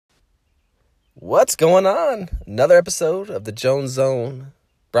What's going on? Another episode of the Jones Zone.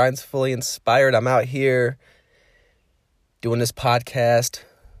 Brian's fully inspired. I'm out here doing this podcast.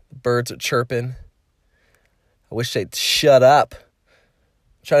 The birds are chirping. I wish they'd shut up.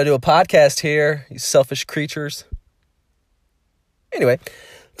 I'm trying to do a podcast here, you selfish creatures. Anyway,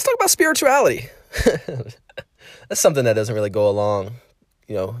 let's talk about spirituality. That's something that doesn't really go along,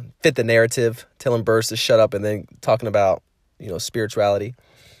 fit the narrative, telling birds to shut up and then talking about, spirituality.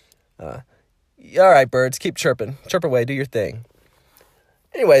 All right, birds, keep chirping. Chirp away, do your thing.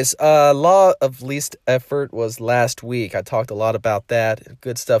 Anyways, law of least effort was last week. I talked a lot about that.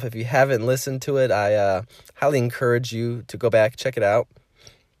 Good stuff. If you haven't listened to it, I highly encourage you to go back, check it out.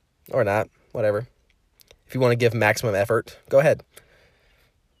 Or not, whatever. If you want to give maximum effort, go ahead.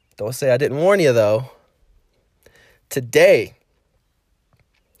 Don't say I didn't warn you, though. Today,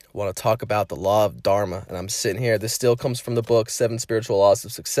 I want to talk about the law of Dharma. And I'm sitting here. This still comes from the book, 7 Spiritual Laws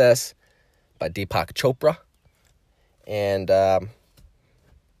of Success by Deepak Chopra. And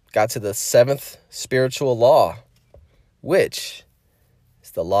got to the 7th spiritual law, which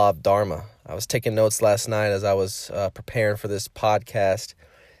is the law of Dharma. I was taking notes last night as I was preparing for this podcast.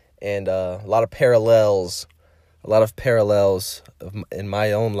 And a lot of parallels in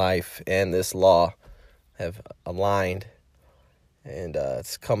my own life and this law have aligned, and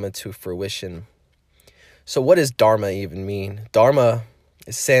it's coming to fruition. So what does Dharma even mean? Dharma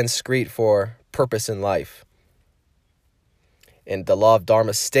is Sanskrit for purpose in life. And the law of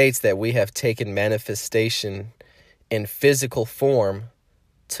Dharma states that we have taken manifestation in physical form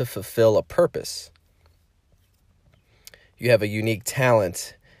to fulfill a purpose. You have a unique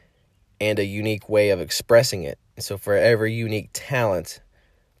talent and a unique way of expressing it. So for every unique talent,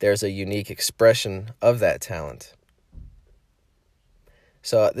 there's a unique expression of that talent.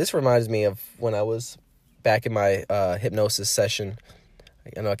 So this reminds me of when I was back in my hypnosis session.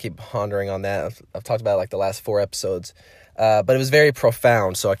 I know I keep pondering on that. I've talked about it like the last 4 episodes. But it was very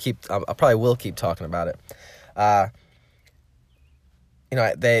profound, so I probably will keep talking about it.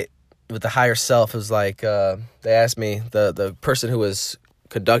 With the higher self, it was like, they asked me, the person who was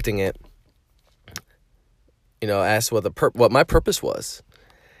conducting it, asked what my purpose was.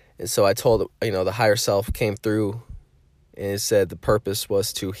 And so I told, the higher self came through and it said the purpose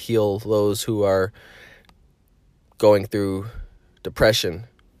was to heal those who are going through depression.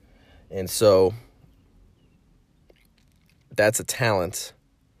 And so that's a talent.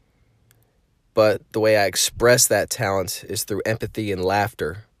 But the way I express that talent is through empathy and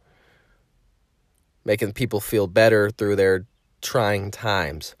laughter, making people feel better through their trying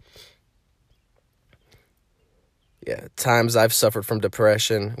times. Yeah, times I've suffered from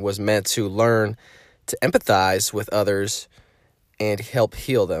depression was meant to learn to empathize with others and help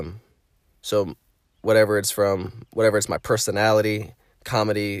heal them. So whatever it's my personality,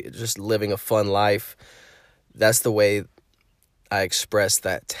 comedy, just living a fun life, that's the way I express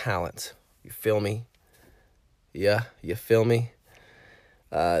that talent. You feel me? Yeah, you feel me?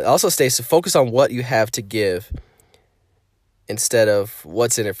 It also states to focus on what you have to give instead of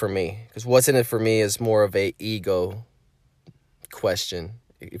what's in it for me. Because what's in it for me is more of a ego question.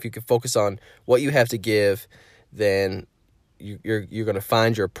 If you can focus on what you have to give, then you're going to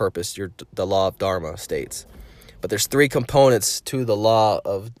find your purpose. The law of Dharma states. But there's 3 components to the law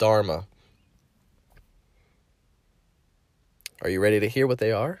of Dharma. Are you ready to hear what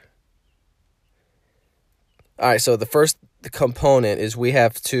they are? All right, so the first component is we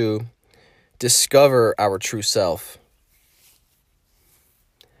have to discover our true self.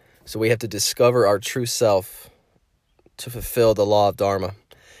 So we have to discover our true self to fulfill the law of Dharma.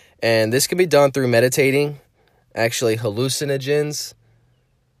 And this can be done through meditating, actually hallucinogens,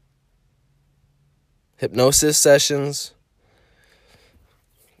 hypnosis sessions.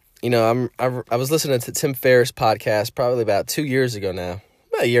 I was listening to Tim Ferriss' podcast probably about 2 years ago now.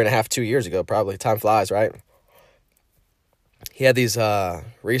 About a year and a half, 2 years ago, probably. Time flies, right? He had these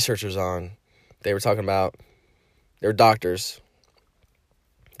researchers on. They were talking about, they were doctors.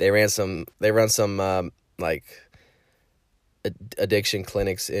 They run some addiction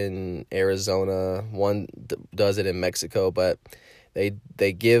clinics in Arizona. One does it in Mexico, but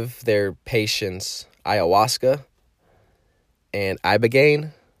they give their patients ayahuasca and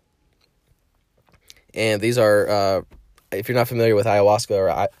ibogaine. And these are, if you're not familiar with ayahuasca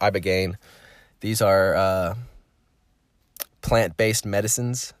or ibogaine, these are plant-based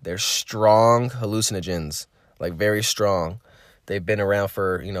medicines. They're strong hallucinogens, like very strong. They've been around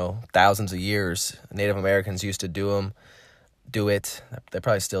for, thousands of years. Native Americans used to do it. They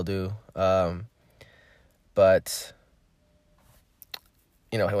probably still do. But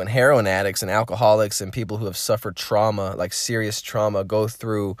when heroin addicts and alcoholics and people who have suffered trauma, like serious trauma, go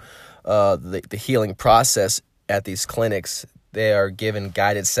through the healing process at these clinics, they are given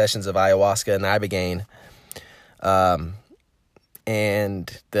guided sessions of ayahuasca and ibogaine.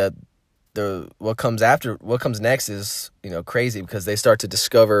 And what comes next is, crazy, because they start to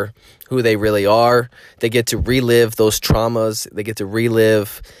discover who they really are. They get to relive those traumas. They get to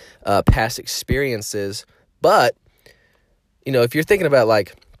relive past experiences. But, if you're thinking about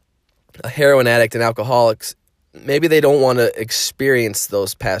like a heroin addict and alcoholics, maybe they don't want to experience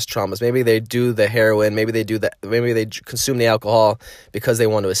those past traumas. Maybe they do the heroin. Maybe they consume the alcohol because they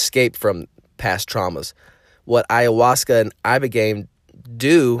want to escape from past traumas. What ayahuasca and ibogaine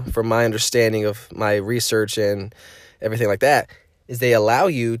do, from my understanding of my research and everything like that, is they allow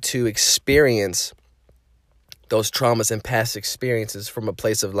you to experience those traumas and past experiences from a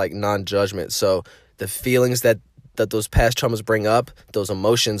place of like non-judgment. So the feelings that those past traumas bring up, those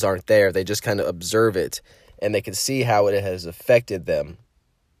emotions aren't there. They just kind of observe it, and they can see how it has affected them.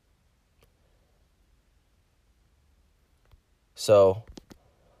 So,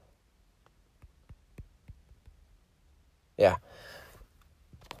 yeah.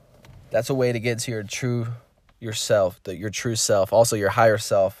 That's a way to get to your true self, also your higher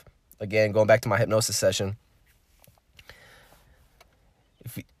self. Again, going back to my hypnosis session.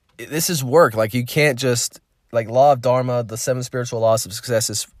 This is work. Like, you can't just, like, law of Dharma, the 7 spiritual laws of success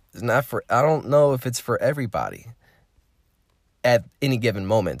is not for, I don't know if it's for everybody at any given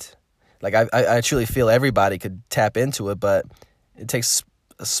moment. Like, I truly feel everybody could tap into it, but it takes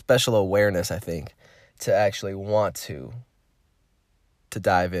a special awareness, I think, to actually want to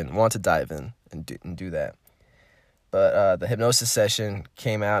dive in and do that. But the hypnosis session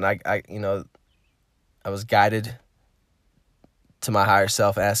came out, and I was guided to my higher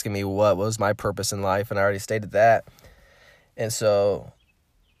self, asking me what was my purpose in life, and I already stated that. And so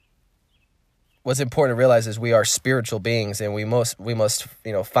what's important to realize is we are spiritual beings, and we must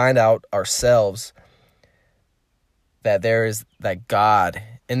find out ourselves that there is that God.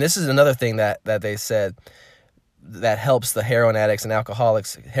 And this is another thing that they said that helps the heroin addicts and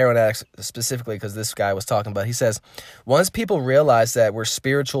alcoholics, heroin addicts specifically, because this guy was talking about. He says, once people realize that we're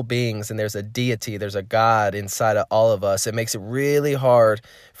spiritual beings and there's a deity, there's a God inside of all of us, it makes it really hard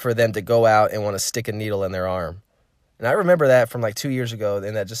for them to go out and want to stick a needle in their arm. And I remember that from like 2 years ago,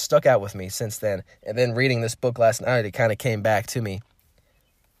 and that just stuck out with me since then. And then reading this book last night, it kind of came back to me.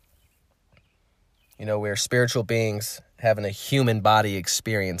 We're spiritual beings having a human body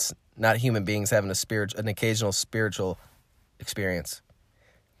experience, not human beings having an occasional spiritual experience.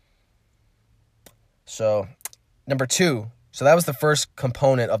 So, number 2. So that was the first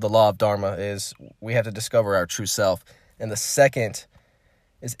component of the law of Dharma, is we have to discover our true self. And the second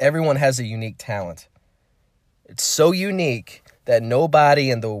is everyone has a unique talent. It's so unique that nobody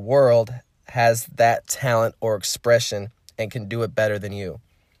in the world has that talent or expression and can do it better than you.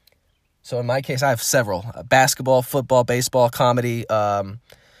 So in my case, I have several: basketball, football, baseball, comedy. I'm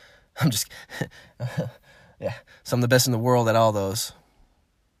just, yeah, some of the best in the world at all those.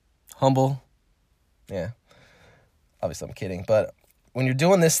 Humble, yeah. Obviously, I'm kidding. But when you're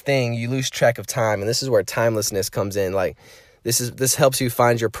doing this thing, you lose track of time, and this is where timelessness comes in. Like, this helps you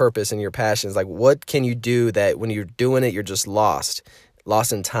find your purpose and your passions. Like, what can you do that when you're doing it, you're just lost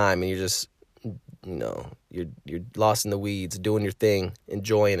in time, and you're just, you're lost in the weeds, doing your thing,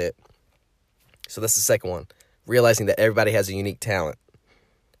 enjoying it. So that's the second one, realizing that everybody has a unique talent.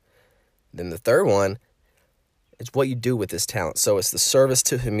 Then the third one is what you do with this talent. So it's the service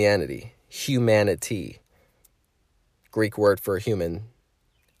to humanity. Greek word for human,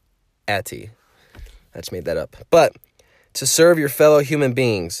 ati. I just made that up. But to serve your fellow human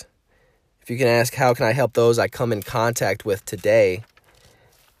beings, if you can ask, how can I help those I come in contact with today,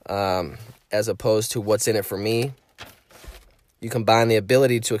 as opposed to what's in it for me? You combine the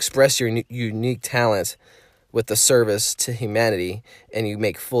ability to express your unique talent with the service to humanity, and you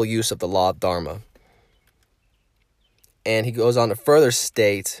make full use of the law of Dharma. And he goes on to further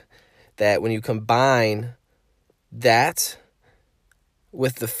state that when you combine that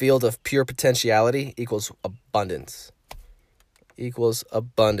with the field of pure potentiality, equals abundance. Equals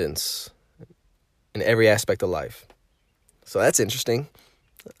abundance in every aspect of life. So that's interesting.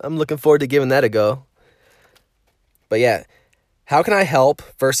 I'm looking forward to giving that a go. But yeah, how can I help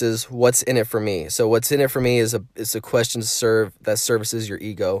versus what's in it for me? So what's in it for me is a question that services your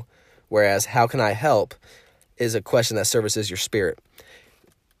ego, whereas how can I help is a question that services your spirit.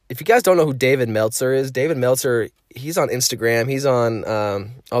 If you guys don't know who David Meltzer is, David Meltzer, he's on Instagram, he's on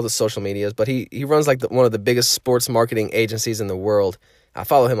all the social medias, but he runs like one of the biggest sports marketing agencies in the world. I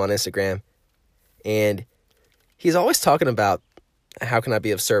follow him on Instagram, and he's always talking about how can I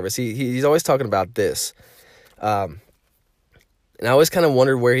be of service? He's always talking about this. And I always kind of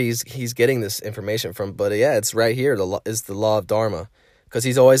wondered where he's getting this information from. But yeah, it's right here. Is the law of Dharma. Because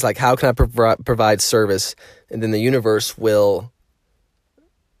he's always like, how can I provide service? And then the universe will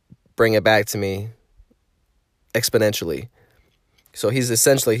bring it back to me exponentially. So he's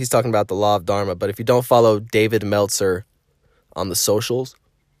talking about the law of Dharma. But if you don't follow David Meltzer on the socials,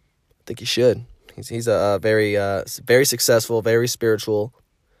 I think you should. He's a very successful, very spiritual.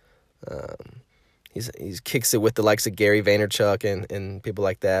 He's kicks it with the likes of Gary Vaynerchuk and people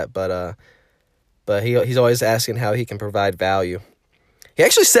like that. But he's always asking how he can provide value. He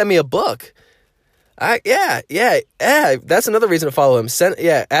actually sent me a book. That's another reason to follow him.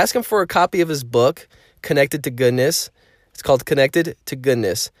 Ask him for a copy of his book, Connected to Goodness. It's called Connected to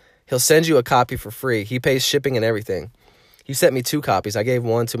Goodness. He'll send you a copy for free. He pays shipping and everything. He sent me 2 copies. I gave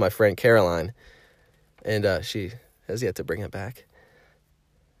one to my friend Caroline, and she has yet to bring it back.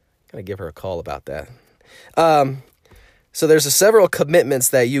 Gotta give her a call about that. So there's several commitments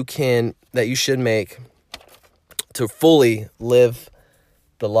that you should make to fully live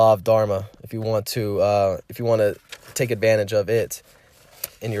the law of Dharma if you want to take advantage of it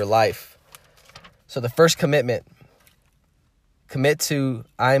in your life. So the first commitment, commit to,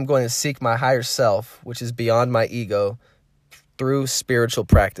 I am going to seek my higher self, which is beyond my ego, through spiritual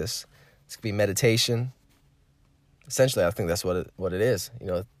practice. This could be meditation. Essentially, I think that's what it is.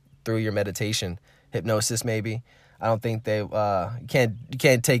 Through your meditation, hypnosis maybe. I don't think you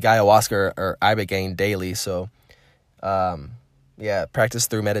can't take ayahuasca or ibogaine daily. So, practice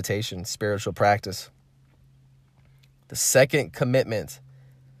through meditation, spiritual practice. The second commitment,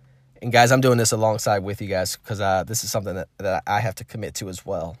 and guys, I'm doing this alongside with you guys because this is something that I have to commit to as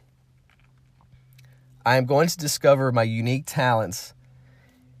well. I am going to discover my unique talents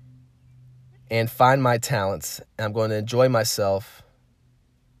and find my talents. And I'm going to enjoy myself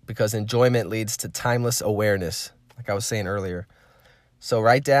because enjoyment leads to timeless awareness, like I was saying earlier. So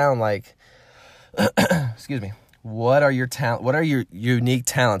write down, excuse me, what are your unique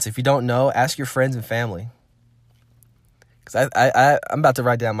talents? If you don't know, ask your friends and family. Because I'm about to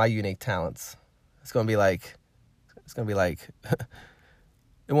write down my unique talents. It's going to be like,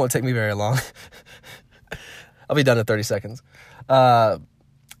 it won't take me very long. I'll be done in 30 seconds.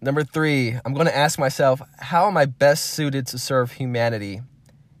 Number 3, I'm going to ask myself, how am I best suited to serve humanity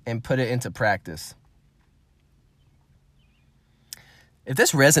and put it into practice? If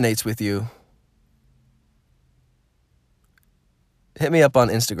this resonates with you, hit me up on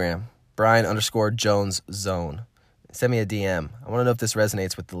Instagram, Brian_Jones_Zone. Send me a DM. I want to know if this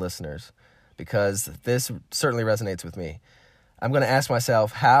resonates with the listeners because this certainly resonates with me. I'm going to ask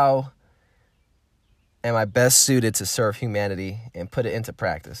myself, how am I best suited to serve humanity and put it into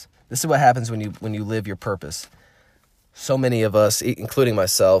practice? This is what happens when you live your purpose. So many of us, including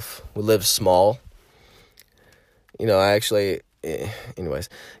myself, we live small. We live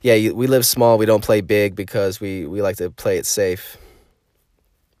small. We don't play big because we like to play it safe.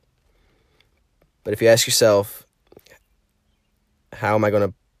 But if you ask yourself, how am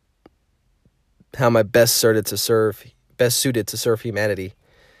I best suited to serve humanity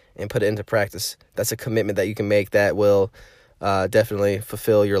and put it into practice? That's a commitment that you can make that will definitely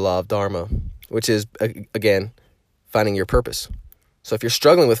fulfill your law of Dharma, which is, again, finding your purpose. So if you're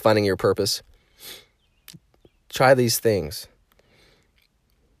struggling with finding your purpose, try these things.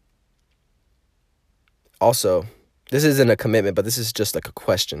 Also, this isn't a commitment, but this is just like a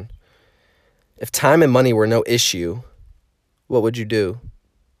question. If time and money were no issue, what would you do?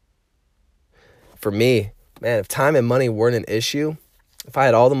 For me, man, if time and money weren't an issue, if I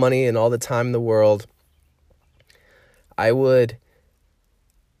had all the money and all the time in the world, I would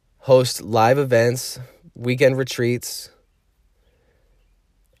host live events, weekend retreats,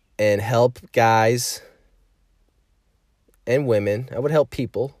 and help guys and women. I would help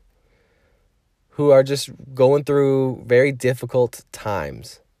people who are just going through very difficult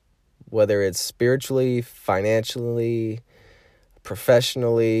times, whether it's spiritually, financially,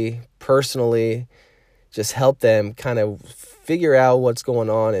 professionally, personally. Just help them kind of figure out what's going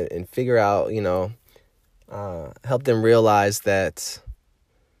on and figure out, help them realize that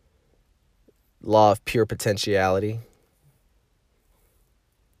law of pure potentiality.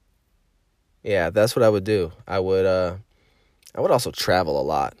 Yeah, that's what I would do. I would also travel a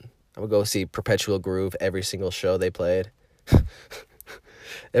lot. I would go see Perpetual Groove every single show they played.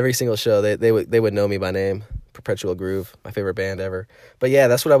 Every single show they would know me by name. Perpetual Groove, my favorite band ever. But yeah,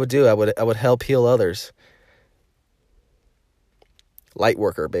 that's what I would do. I would help heal others. Light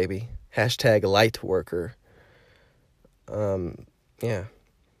worker, baby. #light worker. Yeah.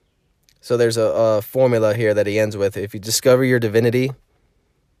 So there's a formula here that he ends with. If you discover your divinity,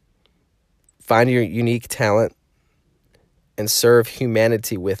 find your unique talent, and serve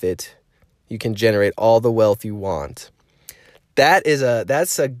humanity with it, you can generate all the wealth you want. That's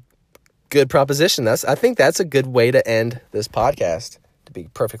a good proposition. I think that's a good way to end this podcast, to be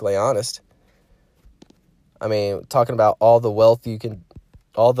perfectly honest. I mean, talking about all the wealth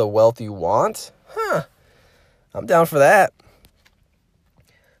you want, I'm down for that.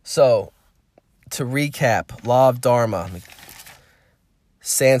 So, to recap, law of Dharma,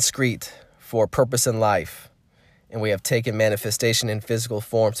 Sanskrit for purpose in life. And we have taken manifestation in physical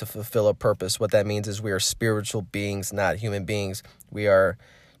form to fulfill a purpose. What that means is we are spiritual beings, not human beings. We are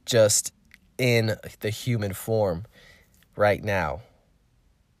just in the human form right now.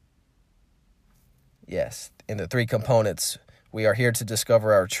 Yes, in the three components, we are here to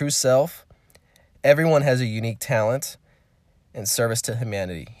discover our true self. Everyone has a unique talent and service to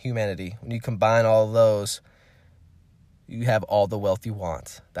humanity. When you combine all of those, you have all the wealth you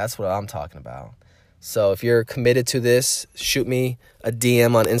want. That's what I'm talking about. So if you're committed to this, shoot me a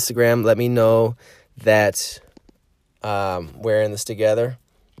DM on Instagram. Let me know that we're in this together.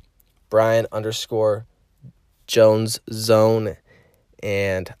 Brian_Jones Zone.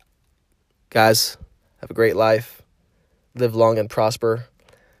 And guys, have a great life. Live long and prosper.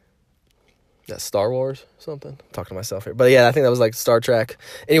 That's Star Wars or something? I'm talking to myself here. But yeah, I think that was like Star Trek.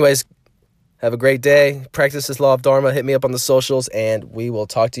 Anyways, have a great day. Practice this law of Dharma. Hit me up on the socials, and we will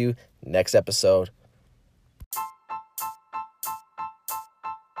talk to you next episode.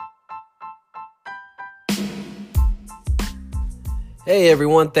 Hey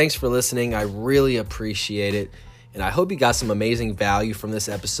everyone, thanks for listening. I really appreciate it. And I hope you got some amazing value from this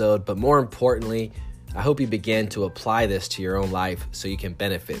episode. But more importantly, I hope you begin to apply this to your own life so you can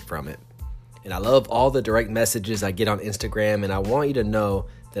benefit from it. And I love all the direct messages I get on Instagram, and I want you to know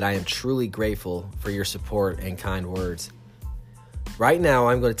that I am truly grateful for your support and kind words. Right now,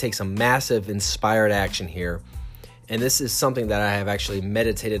 I'm going to take some massive inspired action here. And this is something that I have actually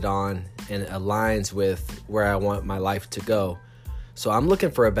meditated on and aligns with where I want my life to go. So I'm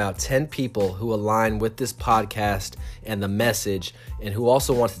looking for about 10 people who align with this podcast and the message, and who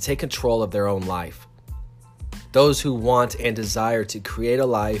also want to take control of their own life. Those who want and desire to create a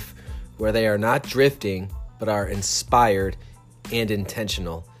life where they are not drifting, but are inspired and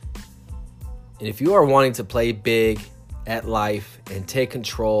intentional. And if you are wanting to play big at life and take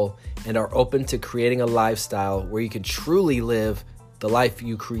control, and are open to creating a lifestyle where you can truly live the life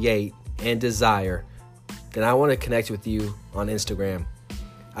you create and desire, then I want to connect with you on Instagram.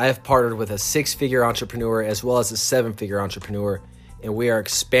 I have partnered with a 6-figure entrepreneur as well as a 7-figure entrepreneur, and we are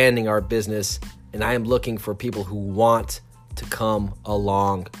expanding our business, and I am looking for people who want to come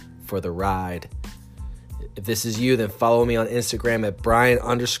along for the ride. If this is you, then follow me on Instagram at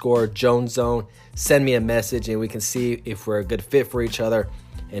Brian_JonesZone. Send me a message and we can see if we're a good fit for each other,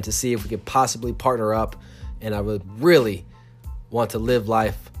 and to see if we could possibly partner up. And I would really want to live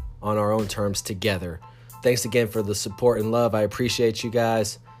life on our own terms together. Thanks again for the support and love. I appreciate you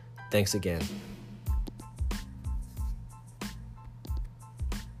guys. Thanks again.